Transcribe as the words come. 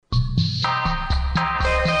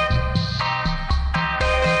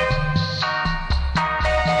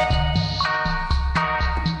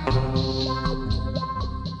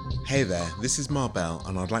This is Marbell,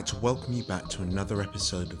 and I'd like to welcome you back to another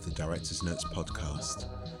episode of the Director's Notes podcast.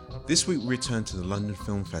 This week we return to the London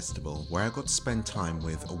Film Festival, where I got to spend time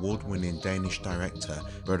with award-winning Danish director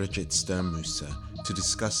Birgit Stjernmose to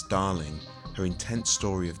discuss Darling, her intense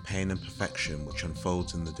story of pain and perfection which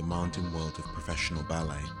unfolds in the demanding world of professional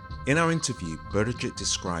ballet. In our interview, Birgit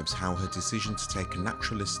describes how her decision to take a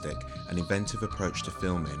naturalistic and inventive approach to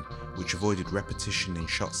filming, which avoided repetition in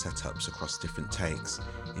shot setups across different takes,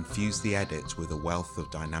 infused the edit with a wealth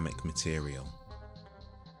of dynamic material.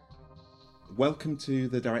 Welcome to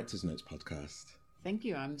the Director's Notes podcast. Thank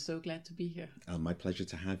you. I'm so glad to be here. My pleasure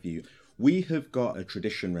to have you. We have got a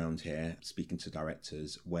tradition round here, speaking to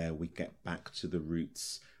directors, where we get back to the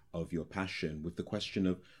roots of your passion with the question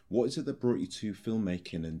of what is it that brought you to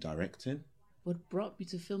filmmaking and directing? What brought me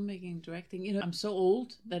to filmmaking and directing? I'm so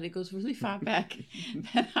old that it goes really far back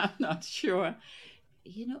that I'm not sure.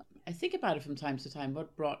 I think about it from time to time,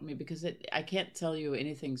 what brought me, because I can't tell you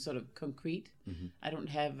anything sort of concrete. Mm-hmm. I don't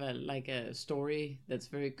have a story that's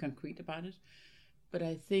very concrete about it. But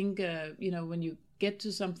I think, when you get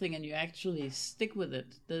to something and you actually stick with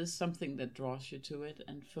it, there's something that draws you to it.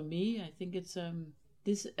 And for me, I think it's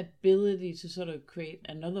this ability to sort of create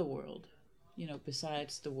another world,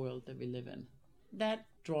 besides the world that we live in. That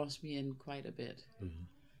draws me in quite a bit. Mm-hmm.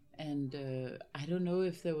 And I don't know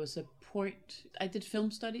if there was a point. I did film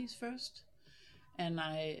studies first. And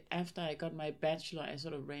after I got my bachelor, I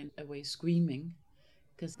sort of ran away screaming.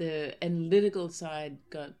 Because the analytical side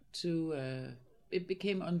got too... it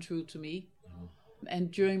became untrue to me. Mm-hmm.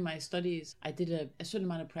 And during my studies, I did a certain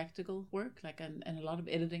amount of practical work, and a lot of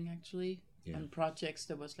editing, actually. Yeah. On projects,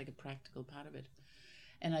 there was a practical part of it.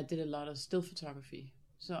 And I did a lot of still photography.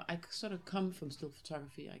 So I sort of come from still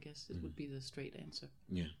photography, I guess it would be the straight answer.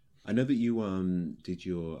 Yeah. I know that you did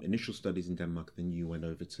your initial studies in Denmark, then you went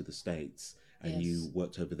over to the States and yes. You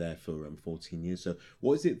worked over there for 14 years. So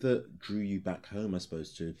what is it that drew you back home, I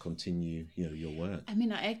suppose, to continue, your work?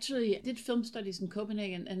 I actually did film studies in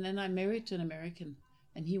Copenhagen, and then I married to an American,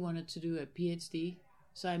 and he wanted to do a PhD.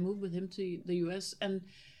 So I moved with him to the US, and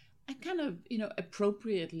I kind of,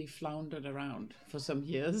 appropriately floundered around for some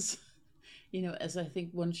years, as I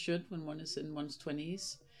think one should when one is in one's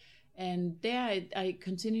 20s. And there I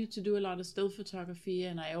continued to do a lot of still photography,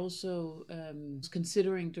 and I also was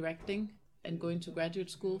considering directing and going to graduate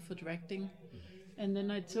school for directing. And then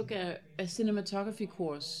I took a cinematography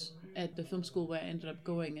course at the film school where I ended up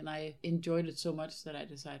going, and I enjoyed it so much that I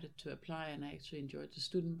decided to apply, and I actually enjoyed the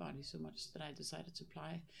student body so much that I decided to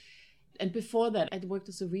apply. And before that, I'd worked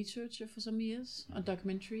as a researcher for some years on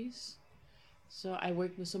documentaries. So I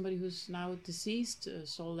worked with somebody who's now deceased,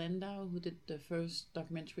 Saul Landau, who did the first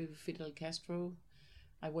documentary with Fidel Castro.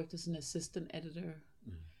 I worked as an assistant editor.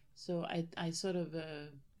 Mm. So I sort of,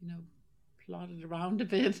 plodded around a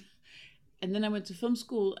bit. And then I went to film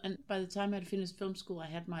school, and by the time I'd finished film school, I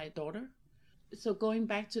had my daughter. So going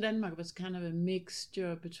back to Denmark was kind of a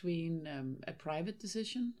mixture between a private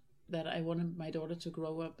decision, that I wanted my daughter to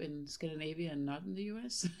grow up in Scandinavia and not in the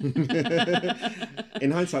US.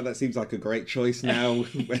 In hindsight, that seems like a great choice now,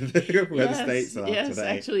 where the States are today. Yes,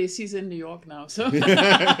 actually, she's in New York now. So,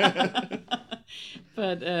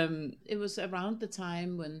 But it was around the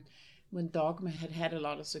time when Dogma had a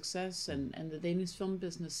lot of success, and the Danish film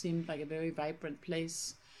business seemed like a very vibrant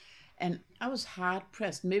place. And I was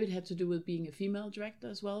hard-pressed. Maybe it had to do with being a female director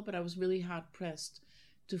as well, but I was really hard-pressed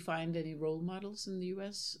to find any role models in the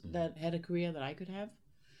US that had a career that I could have.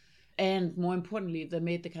 And more importantly, they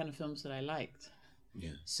made the kind of films that I liked.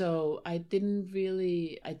 Yeah. So I didn't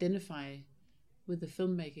really identify with the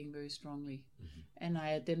filmmaking very strongly. Mm-hmm. And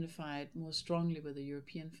I identified more strongly with the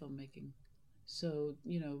European filmmaking. So,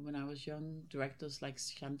 when I was young, directors like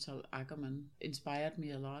Chantal Akerman inspired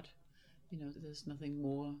me a lot. There's nothing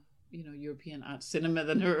more European art cinema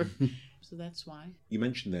than her. So that's why. You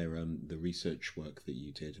mentioned there the research work that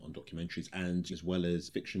you did on documentaries, and as well as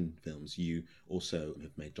fiction films, you also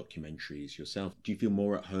have made documentaries yourself. Do you feel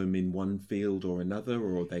more at home in one field or another,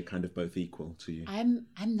 or are they kind of both equal to you? I'm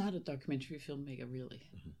not a documentary filmmaker, really.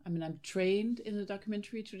 Mm-hmm. I'm trained in the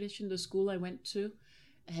documentary tradition. The school I went to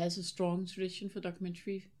has a strong tradition for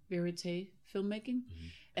documentary verite filmmaking, mm-hmm.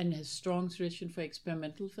 and has strong tradition for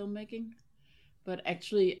experimental filmmaking. But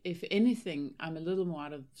actually, if anything, I'm a little more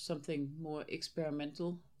out of something more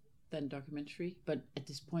experimental than documentary. But at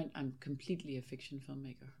this point, I'm completely a fiction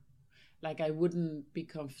filmmaker. I wouldn't be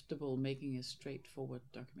comfortable making a straightforward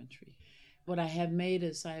documentary. What I have made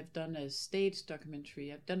is I have done a stage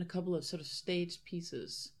documentary. I've done a couple of sort of stage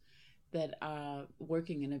pieces that are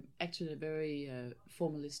working in a very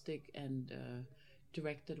formalistic and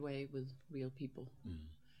directed way with real people. Mm.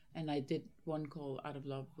 And I did one called Out of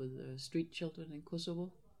Love with Street Children in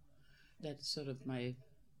Kosovo. That's sort of my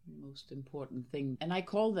most important thing. And I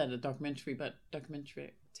call that a documentary, but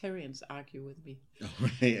documentarians argue with me. Oh,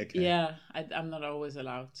 right, okay. Yeah, I'm not always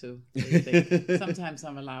allowed to. They think. Sometimes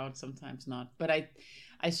I'm allowed, sometimes not. But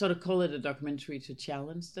I sort of call it a documentary to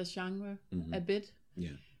challenge the genre a bit.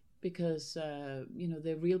 Yeah. Because,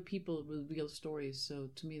 they're real people with real stories. So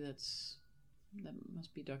to me, that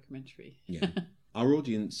must be documentary. Yeah. Our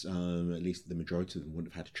audience, at least the majority of them,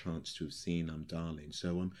 wouldn't have had a chance to have seen Darling.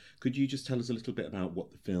 So could you just tell us a little bit about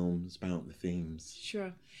what the film is about, the themes?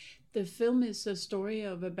 Sure. The film is a story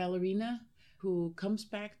of a ballerina who comes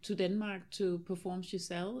back to Denmark to perform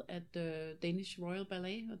Giselle at the Danish Royal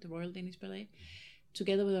Ballet, or the Royal Danish Ballet,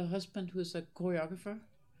 together with her husband, who's a choreographer,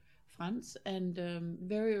 Frans. And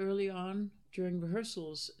very early on during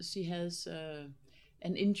rehearsals, she has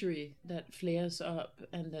an injury that flares up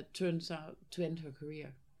and that turns out to end her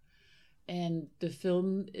career. And the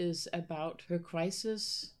film is about her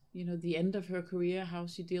crisis, the end of her career, how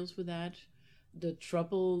she deals with that, the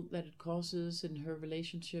trouble that it causes in her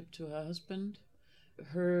relationship to her husband,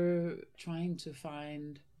 her trying to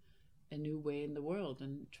find a new way in the world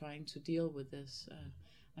and trying to deal with this.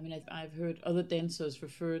 I've heard other dancers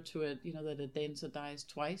refer to it, that a dancer dies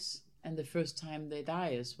twice, and the first time they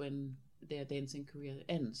die is when their dancing career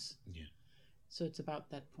ends. Yeah. So it's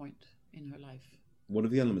about that point in her life. One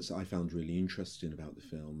of the elements that I found really interesting about the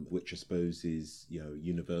film, which I suppose is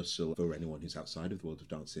universal for anyone who's outside of the world of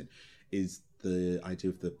dancing, is the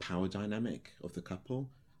idea of the power dynamic of the couple.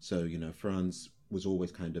 So Frans was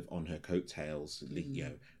always kind of on her coattails,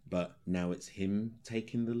 but now it's him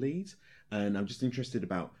taking the lead, and I'm just interested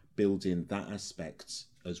about building that aspect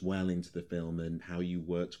as well into the film and how you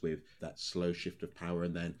worked with that slow shift of power,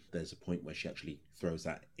 and then there's a point where she actually throws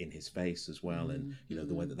that in his face as well, and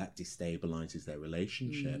the way that destabilizes their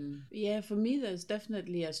relationship. Yeah, for me there's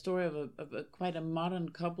definitely a story of a quite a modern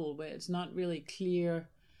couple where it's not really clear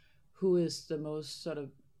who is the most sort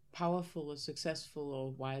of powerful or successful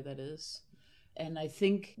or why that is. And I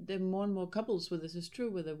think there are more and more couples where this is true,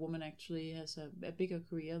 where the woman actually has a bigger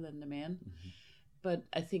career than the man. But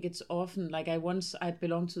I think it's often, like I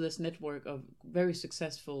belonged to this network of very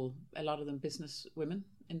successful, a lot of them business women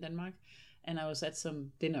in Denmark. And I was at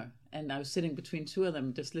some dinner and I was sitting between two of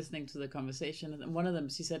them just listening to the conversation. And one of them,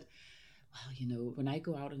 she said, well, when I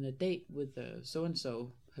go out on a date with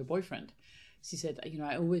so-and-so, her boyfriend, she said,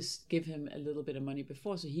 I always give him a little bit of money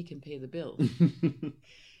before so he can pay the bill.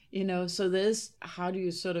 So there's, how do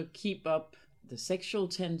you sort of keep up the sexual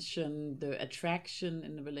tension, the attraction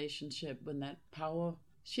in the relationship when that power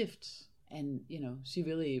shifts? And, she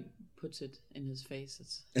really puts it in his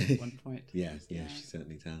face at one point. Yeah, she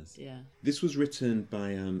certainly does. Yeah. This was written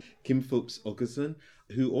by Kim Phillips Augustin,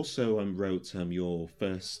 who also wrote your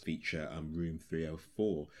first feature, Room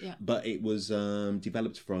 304. Yeah. But it was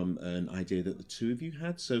developed from an idea that the two of you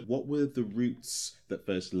had. So what were the roots that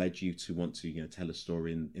first led you to want to tell a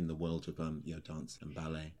story in the world of dance and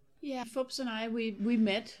ballet? Yeah, Phillips and I, we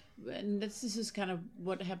met, and this is kind of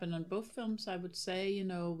what happened on both films, I would say.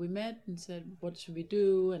 We met and said, what should we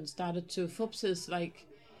do? And started to, Phillips is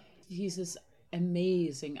he's this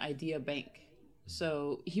amazing idea bank.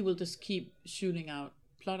 So he will just keep shooting out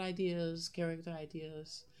plot ideas, character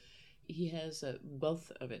ideas. He has a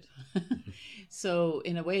wealth of it. So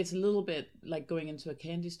in a way, it's a little bit like going into a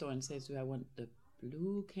candy store and says, do I want the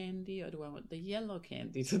blue candy or do I want the yellow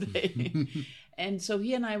candy today? And so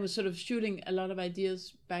he and I were sort of shooting a lot of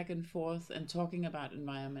ideas back and forth and talking about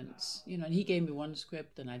environments, and he gave me one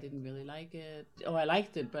script and I didn't really like it. Oh, I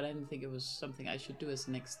liked it, but I didn't think it was something I should do as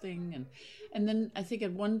the next thing. And then I think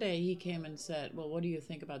at one day he came and said, well, what do you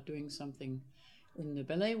think about doing something in the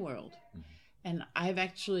ballet world? And I've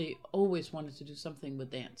actually always wanted to do something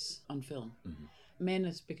with dance on film.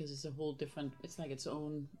 Managed because it's a whole different, it's like its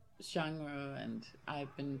own genre, and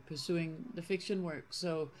I've been pursuing the fiction work,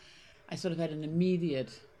 so I sort of had an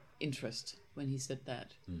immediate interest when he said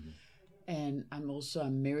that. And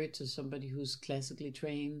I'm married to somebody who's classically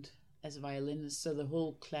trained as a violinist, so the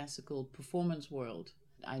whole classical performance world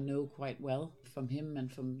I know quite well from him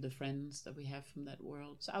and from the friends that we have from that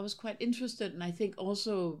world. So I was quite interested, and I think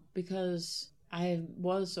also because I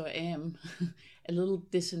was or am a little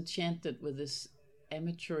disenchanted with this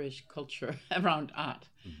amateurish culture around art.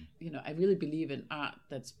 I really believe in art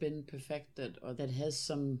that's been perfected or that has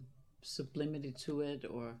some sublimity to it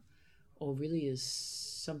or really is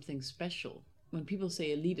something special. when people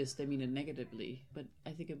say elitist, they mean it negatively, but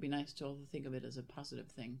I think it'd be nice to also think of it as a positive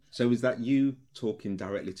thing. So is that you talking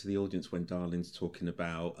directly to the audience when Darlene's talking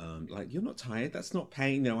about, like, you're not tired, that's not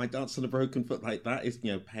pain, I danced on a broken foot, like that is,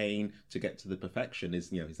 pain to get to the perfection, is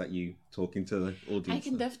that you talking to the audience? I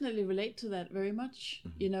can definitely relate to that very much,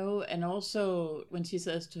 and also when she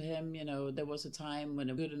says to him, there was a time when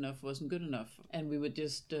good enough wasn't good enough, and we would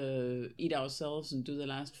just eat ourselves and do the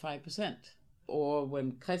last 5%. Or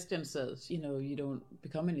when Christian says, you don't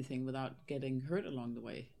become anything without getting hurt along the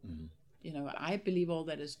way. I believe all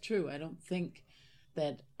that is true. I don't think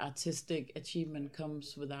that artistic achievement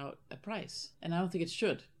comes without a price. And I don't think it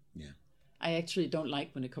should. Yeah. I actually don't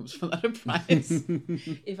like when it comes without a price.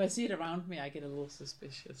 If I see it around me, I get a little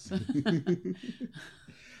suspicious.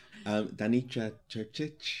 Danica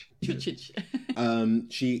Curcic.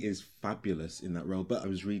 She is fabulous in that role. But I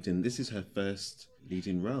was reading, this is her first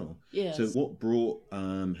leading role. Yes. So what brought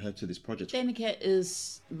her to this project? Danica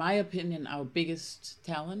is, my opinion, our biggest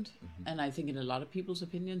talent. And I think in a lot of people's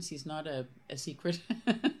opinions, she's not a secret.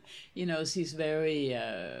 She's very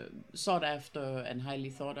sought after and highly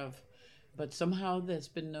thought of. But somehow there's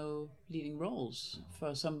been no leading roles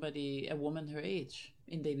for a woman her age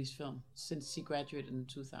in Danish film since she graduated in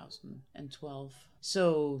 2012.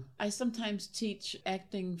 So I sometimes teach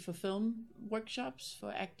acting for film workshops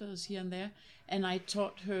for actors here and there. And I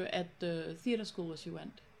taught her at the theater school where she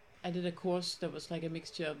went. I did a course that was like a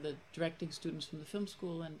mixture of the directing students from the film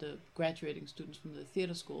school and the graduating students from the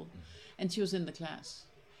theater school. And she was in the class.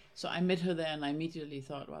 So I met her there and I immediately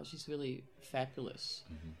thought, wow, she's really fabulous.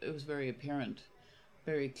 It was very apparent,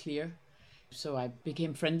 very clear. So I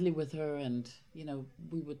became friendly with her and,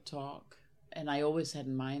 we would talk. And I always had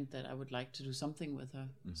in mind that I would like to do something with her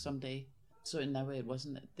someday. So in that way, it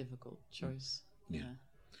wasn't a difficult choice. Yeah.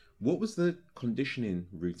 What was the conditioning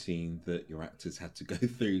routine that your actors had to go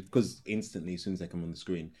through? Because instantly, as soon as they come on the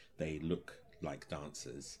screen, they look like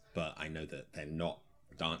dancers. But I know that they're not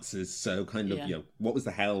dancers, so kind of what was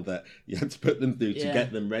the hell that you had to put them through to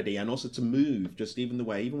get them ready, and also to move, just even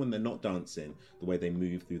when they're not dancing, the way they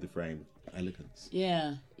move through the frame, elegance.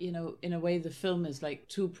 In a way the film is like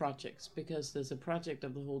two projects, because there's a project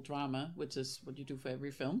of the whole drama, which is what you do for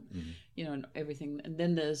every film, and everything, and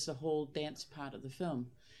then there's the whole dance part of the film,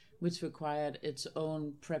 which required its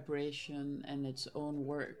own preparation and its own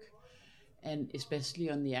work, and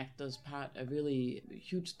especially on the actor's part, a really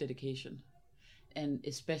huge dedication. And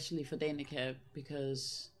especially for Danica,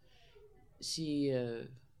 because she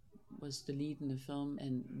was the lead in the film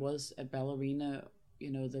and was a ballerina,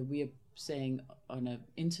 that we are saying on an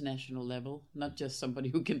international level, not just somebody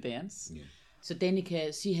who can dance. Yeah. So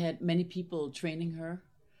Danica, she had many people training her.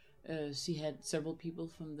 She had several people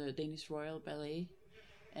from the Danish Royal Ballet.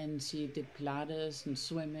 And she did Pilates and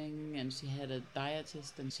swimming, and she had a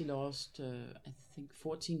dietist, and she lost, I think,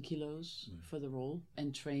 14 kilos for the role,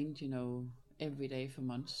 and trained, every day for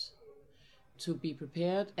months to be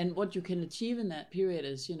prepared. And what you can achieve in that period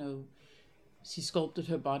is, she sculpted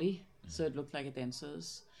her body so it looked like a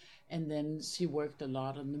dancer's. And then she worked a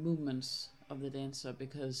lot on the movements of the dancer,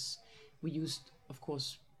 because we used, of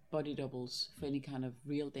course, body doubles for any kind of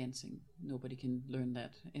real dancing. Nobody can learn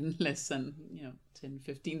that in less than 10,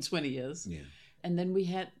 15, 20 years. And then we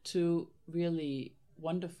had two really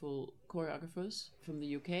wonderful choreographers from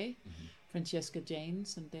the UK, Francesca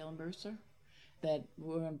Janes and Dale Mercer, that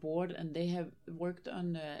were on board, and they have worked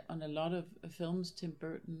on a lot of films, Tim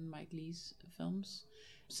Burton, Mike Leigh's films.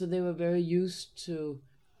 So they were very used to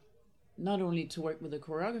not only to work with the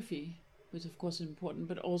choreography, which of course is important,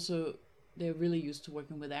 but also they're really used to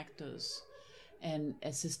working with actors and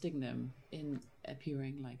assisting them in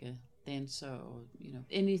appearing like a dancer, or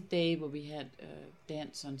any day where we had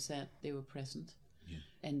dance on set, they were present.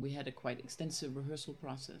 And we had a quite extensive rehearsal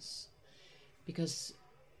process, because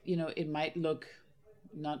it might look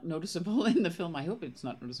not noticeable in the film. I hope it's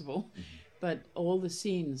not noticeable. But all the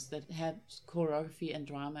scenes that had choreography and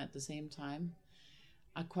drama at the same time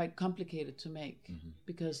are quite complicated to make,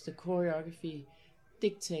 because the choreography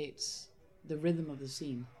dictates the rhythm of the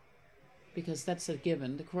scene, because that's a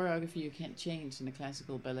given. The choreography you can't change in a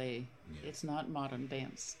classical ballet. It's not modern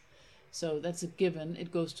dance. So that's a given.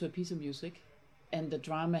 It goes to a piece of music, and the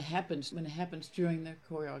drama happens when it happens during the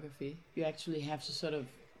choreography. You actually have to sort of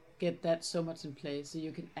get that so much in place so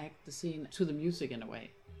you can act the scene to the music in a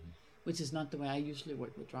way, which is not the way I usually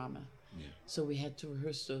work with drama. So we had to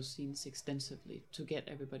rehearse those scenes extensively to get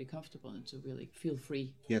everybody comfortable and to really feel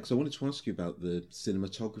free. Yeah, because I wanted to ask you about the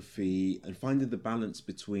cinematography and finding the balance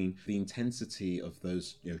between the intensity of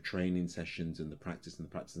those training sessions and the practice and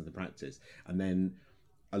the practice and the practice, and then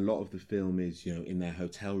a lot of the film is, in their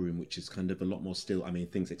hotel room, which is kind of a lot more still. I mean,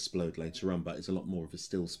 things explode later on, but it's a lot more of a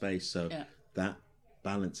still space. So that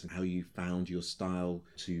balance and how you found your style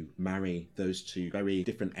to marry those two very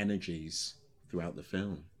different energies throughout the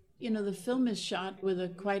film. The film is shot with a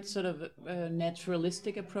quite sort of a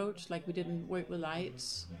naturalistic approach. Like, we didn't work with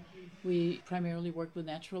lights. We primarily worked with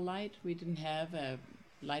natural light. We didn't have a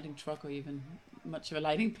lighting truck or even much of a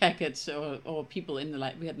lighting package or people in the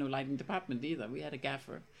light. We had no lighting department either. We had a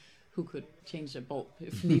gaffer who could change a bulb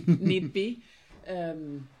if need be.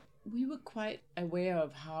 We were quite aware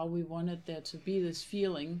of how we wanted there to be this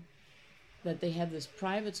feeling that they have this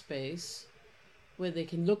private space where they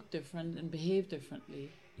can look different and behave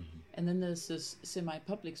differently. Mm-hmm. And then there's this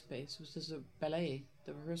semi-public space, which is a ballet,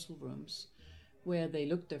 the rehearsal rooms, where they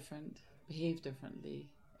look different, behave differently,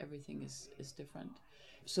 everything is different.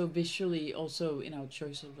 So visually, also in our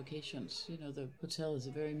choice of locations, the hotel is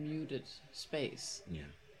a very muted space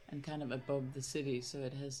and kind of above the city, so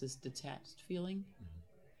it has this detached feeling. Mm-hmm.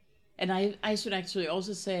 And I should actually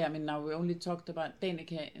also say, I mean, now we only talked about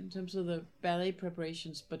Danica in terms of the ballet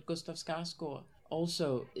preparations, but Gustav Skarsgård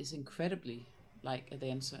also is incredibly like a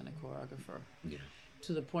dancer and a choreographer. Yeah.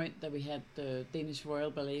 To the point that we had the Danish Royal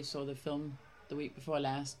Ballet saw the film the week before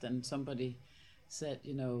last, and somebody said,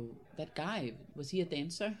 that guy, was he a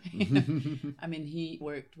dancer? I mean, he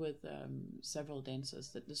worked with several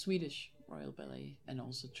dancers at the Swedish Royal Ballet and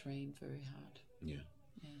also trained very hard. Yeah.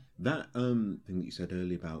 That thing that you said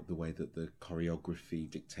earlier about the way that the choreography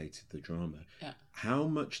dictated the drama, how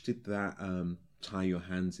much did that tie your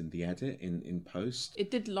hands in the edit, in post?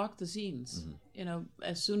 It did lock the scenes. Mm-hmm.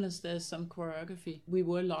 As soon as there's some choreography, we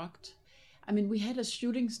were locked. I mean, we had a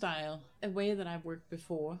shooting style, a way that I've worked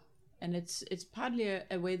before, and it's partly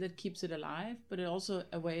a way that keeps it alive, but it also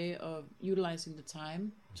a way of utilizing the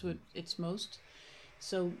time to its most.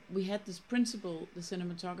 So we had this principle, the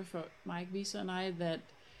cinematographer Mike Wieser and I, that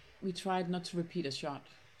we tried not to repeat a shot.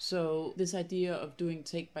 So this idea of doing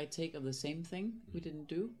take by take of the same thing, we didn't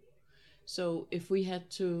do. So if we had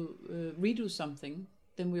to redo something,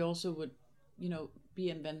 then we also would, be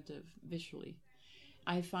inventive visually.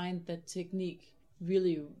 I find that technique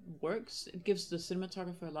really works. It gives the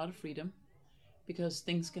cinematographer a lot of freedom because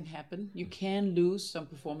things can happen. You can lose some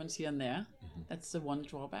performance here and there. Mm-hmm. That's the one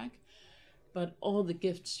drawback. But all the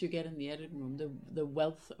gifts you get in the editing room, the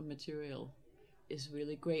wealth of material is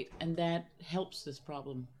really great. And that helps this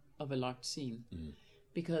problem of a locked scene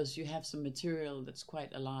because you have some material that's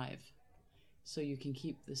quite alive. So you can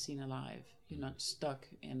keep the scene alive. You're not stuck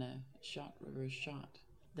in a reverse shot.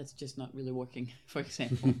 That's just not really working, for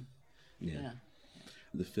example. Yeah.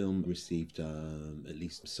 The film received at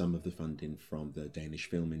least some of the funding from the Danish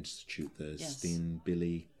Film Institute, the Sten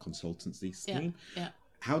Billy Consultancy Scheme. Yeah.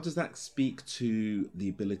 How does that speak to the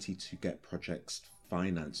ability to get projects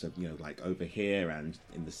financed? So, like over here and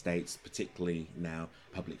in the States, particularly now,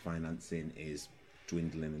 public financing is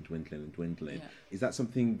dwindling. Yeah. Is that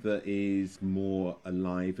something that is more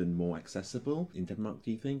alive and more accessible in Denmark,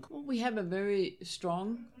 do you think? Well, we have a very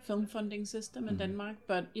strong film funding system in Denmark,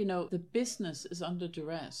 but, the business is under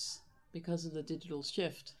duress because of the digital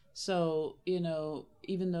shift. So,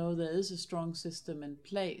 even though there is a strong system in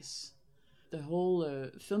place, the whole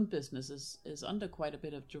film business is under quite a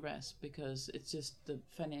bit of duress because it's just the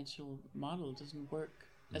financial model doesn't work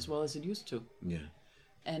as well as it used to. Yeah.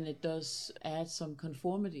 And it does add some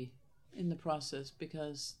conformity in the process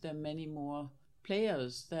because there are many more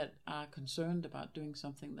players that are concerned about doing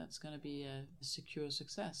something that's going to be a secure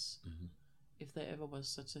success, if there ever was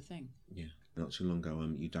such a thing. Yeah. Not too long ago,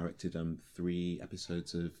 you directed 3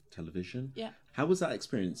 episodes of television. Yeah. How was that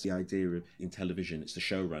experience? The idea of, in television, it's the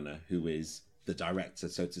showrunner who is the director,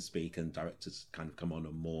 so to speak, and directors kind of come on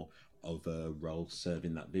a more of a role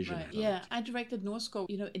serving that vision. Right. Yeah, I directed Norskov.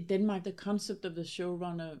 In Denmark, the concept of the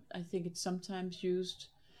showrunner, I think it's sometimes used.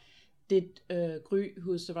 Did Gry,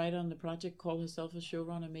 who is the writer on the project, call herself a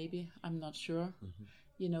showrunner? Maybe. I'm not sure.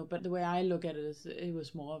 Mm-hmm. But the way I look at it is it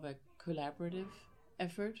was more of a collaborative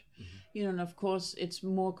effort. Mm-hmm. And of course, it's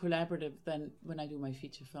more collaborative than when I do my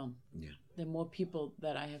feature film. Yeah. There are more people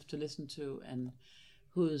that I have to listen to and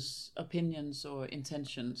whose opinions or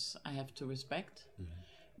intentions I have to respect. Mm-hmm.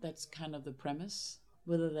 That's kind of the premise.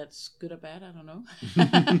 Whether that's good or bad, I don't know.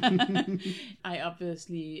 I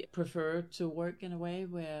obviously prefer to work in a way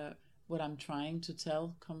where what I'm trying to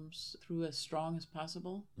tell comes through as strong as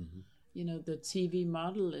possible. Mm-hmm. The TV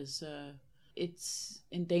model is, it's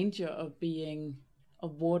in danger of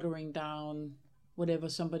watering down whatever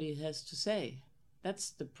somebody has to say. That's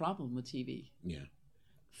the problem with TV. Yeah.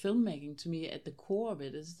 Filmmaking, to me, at the core of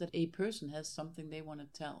it is that a person has something they want to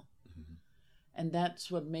tell. Mm-hmm. And that's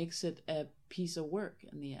what makes it a piece of work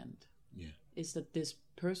in the end. Yeah. Is that this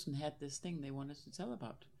person had this thing they wanted to tell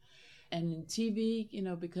about. And in TV,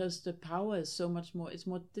 because the power is so much more, it's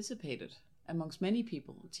more dissipated amongst many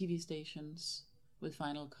people. TV stations with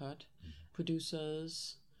Final Cut,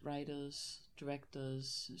 producers, writers,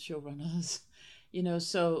 directors, showrunners,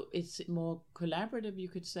 so it's more collaborative, you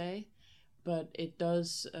could say, but it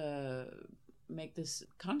does make this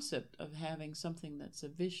concept of having something that's a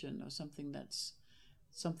vision or something that's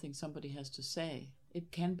something somebody has to say,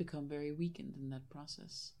 it can become very weakened in that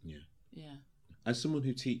process. Yeah. As someone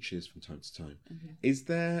who teaches from time to time, is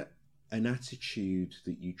there an attitude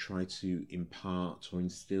that you try to impart or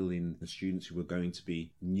instill in the students who are going to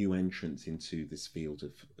be new entrants into this field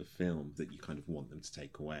of film that you kind of want them to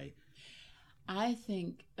take away? I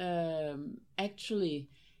think actually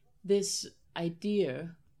this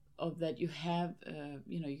idea of that you have,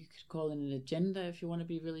 you could call it an agenda if you want to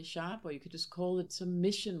be really sharp, or you could just call it some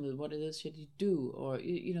mission with what it is that you do, or,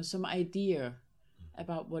 some idea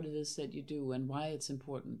about what it is that you do and why it's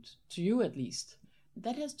important, to you at least.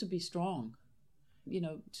 That has to be strong.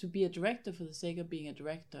 To be a director for the sake of being a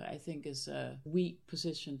director, I think is a weak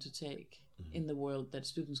position to take in the world that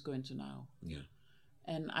students go into now. Yeah.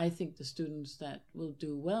 And I think the students that will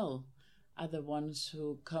do well are the ones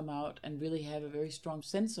who come out and really have a very strong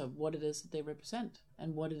sense of what it is that they represent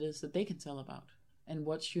and what it is that they can tell about and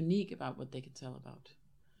what's unique about what they can tell about.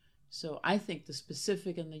 So I think the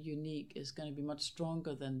specific and the unique is going to be much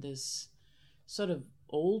stronger than this sort of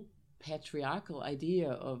old patriarchal idea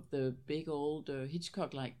of the big old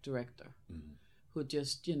Hitchcock-like director who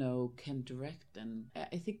just, can direct. And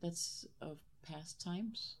I think that's of past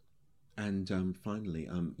times. And finally,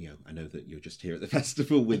 I know that you're just here at the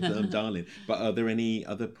festival with Darling, but are there any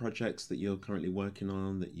other projects that you're currently working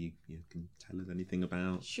on that you can tell us anything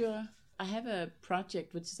about? Sure. I have a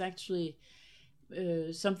project which is actually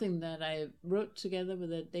something that I wrote together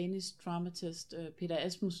with a Danish dramatist, Peter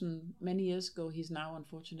Asmussen, many years ago. He's now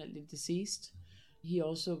unfortunately deceased. He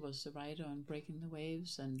also was a writer on Breaking the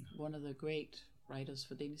Waves and one of the great writers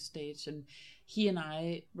for Danish stage. And he and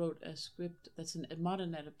I wrote a script that's a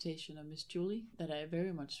modern adaptation of Miss Julie that I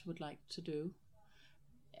very much would like to do.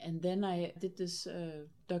 And then I did this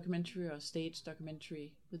documentary or stage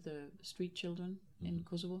documentary with the street children in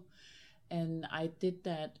Kosovo. And I did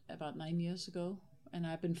that about 9 years ago, and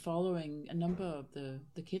I've been following a number of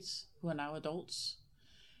the kids who are now adults.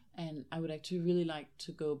 And I would actually really like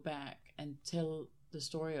to go back and tell the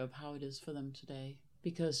story of how it is for them today.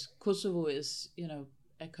 Because Kosovo is,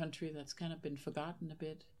 a country that's kind of been forgotten a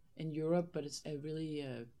bit in Europe, but it's a really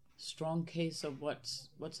strong case of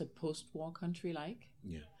what's a post-war country like.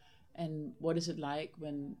 Yeah. And what is it like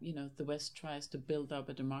when, the West tries to build up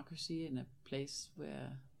a democracy in a place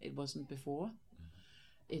where it wasn't before?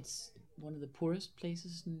 It's one of the poorest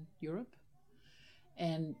places in Europe.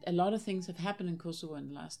 And a lot of things have happened in Kosovo in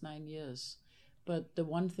the last 9 years. But the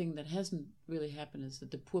one thing that hasn't really happened is that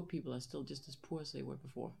the poor people are still just as poor as they were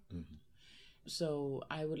before. So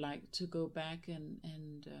I would like to go back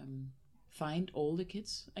and find all the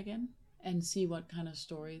kids again and see what kind of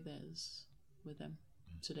story there is with them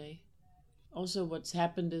today. Also, what's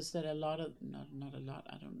happened is that a lot of, not a lot,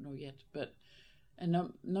 I don't know yet, but a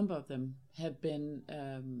number of them have been,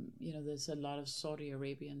 there's a lot of Saudi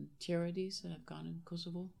Arabian charities that have gone in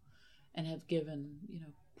Kosovo and have given,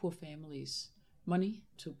 poor families money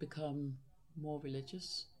to become more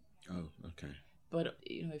religious. Oh, okay. But,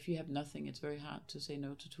 if you have nothing, it's very hard to say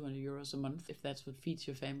no to 200 euros a month if that's what feeds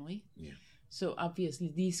your family. Yeah. So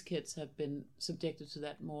obviously these kids have been subjected to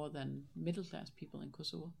that more than middle-class people in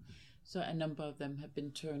Kosovo. So a number of them have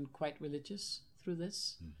been turned quite religious through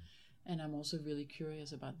this. And I'm also really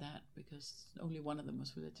curious about that because only one of them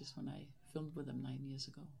was religious when I filmed with them 9 years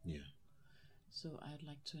ago. Yeah. So I'd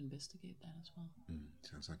like to investigate that as well.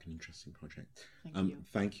 Sounds like an interesting project. Thank you.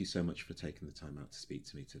 Thank you so much for taking the time out to speak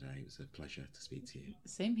to me today. It was a pleasure to speak to you.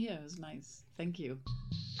 Same here. It was nice. Thank you.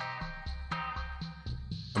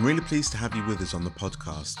 I'm really pleased to have you with us on the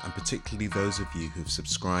podcast, and particularly those of you who've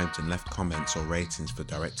subscribed and left comments or ratings for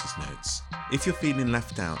Director's Notes. If you're feeling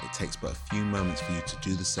left out, it takes but a few moments for you to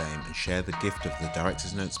do the same and share the gift of the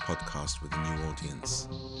Director's Notes podcast with a new audience.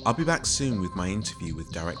 I'll be back soon with my interview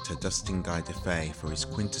with director Dustin Guy Defay for his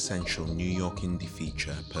quintessential New York indie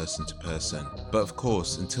feature, Person to Person. But of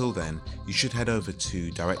course, until then, you should head over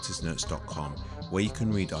to directorsnotes.com where you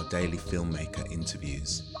can read our daily filmmaker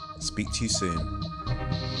interviews. Speak to you soon.